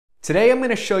Today I'm going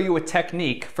to show you a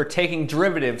technique for taking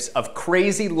derivatives of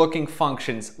crazy looking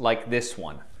functions like this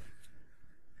one.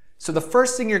 So the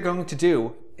first thing you're going to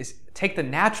do is take the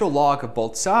natural log of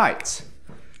both sides.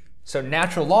 So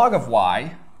natural log of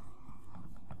y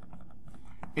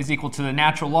is equal to the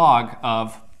natural log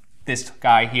of this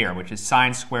guy here, which is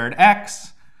sine squared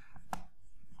x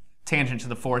tangent to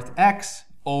the fourth x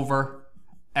over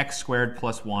x squared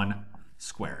plus 1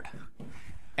 squared.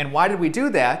 And why did we do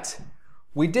that?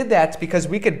 We did that because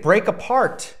we could break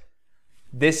apart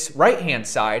this right-hand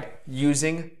side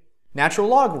using natural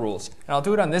log rules. And I'll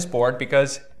do it on this board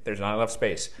because there's not enough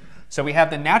space. So we have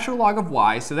the natural log of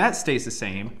y, so that stays the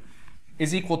same,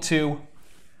 is equal to,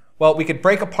 well, we could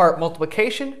break apart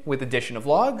multiplication with addition of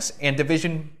logs and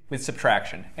division with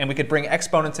subtraction. And we could bring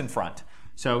exponents in front.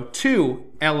 So 2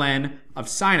 ln of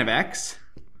sine of x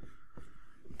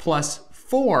plus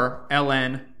 4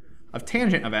 ln of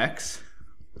tangent of x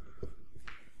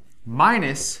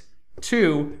minus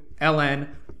 2 ln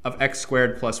of x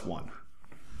squared plus 1.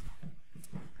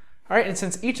 All right, and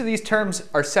since each of these terms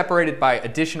are separated by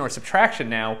addition or subtraction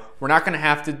now, we're not going to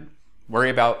have to worry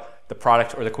about the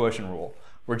product or the quotient rule.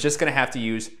 We're just going to have to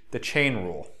use the chain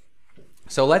rule.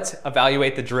 So let's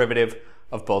evaluate the derivative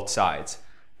of both sides.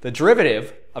 The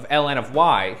derivative of ln of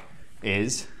y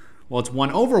is, well, it's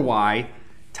 1 over y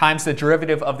times the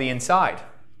derivative of the inside,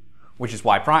 which is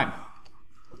y prime.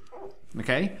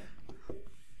 Okay?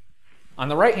 On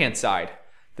the right-hand side,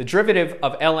 the derivative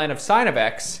of ln of sine of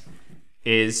x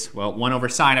is, well, 1 over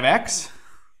sine of x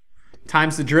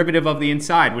times the derivative of the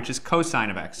inside, which is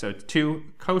cosine of x. So 2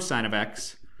 cosine of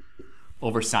x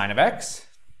over sine of x.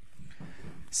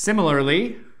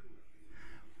 Similarly,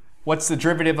 what's the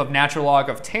derivative of natural log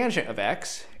of tangent of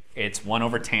x? It's 1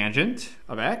 over tangent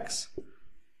of x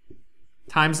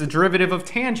times the derivative of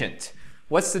tangent.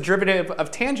 What's the derivative of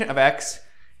tangent of x?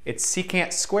 It's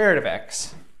secant squared of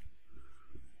x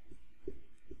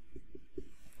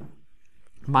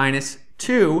minus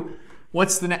 2.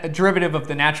 What's the derivative of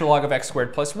the natural log of x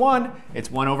squared plus 1?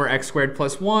 It's 1 over x squared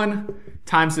plus 1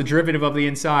 times the derivative of the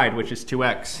inside, which is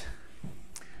 2x.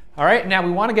 All right, now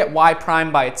we want to get y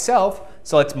prime by itself,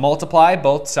 so let's multiply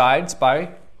both sides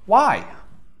by y.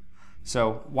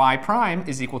 So y prime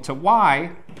is equal to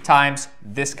y times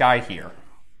this guy here.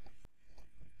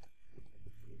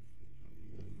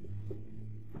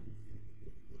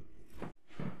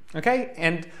 Okay,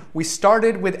 and we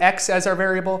started with x as our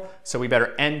variable, so we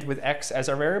better end with x as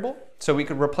our variable. So we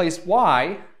could replace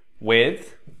y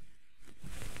with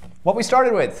what we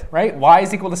started with, right? Y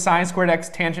is equal to sine squared x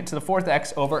tangent to the fourth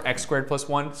x over x squared plus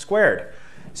 1 squared.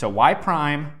 So y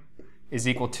prime is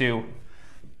equal to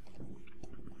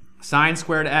sine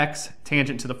squared x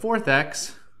tangent to the fourth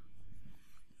x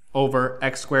over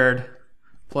x squared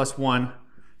plus 1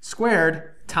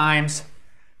 squared times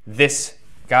this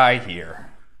guy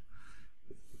here.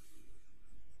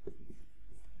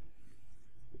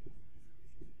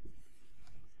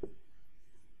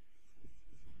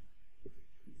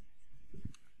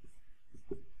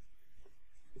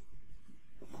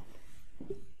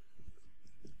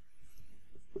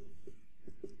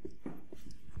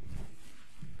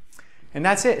 And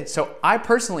that's it. So I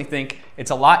personally think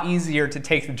it's a lot easier to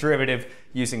take the derivative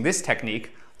using this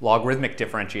technique, logarithmic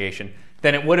differentiation,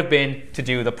 than it would have been to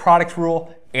do the product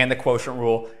rule and the quotient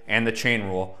rule and the chain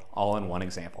rule all in one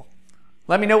example.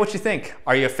 Let me know what you think.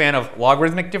 Are you a fan of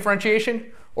logarithmic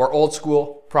differentiation or old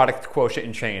school product, quotient,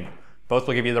 and chain? Both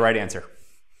will give you the right answer.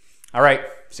 All right,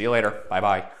 see you later.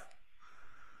 Bye-bye.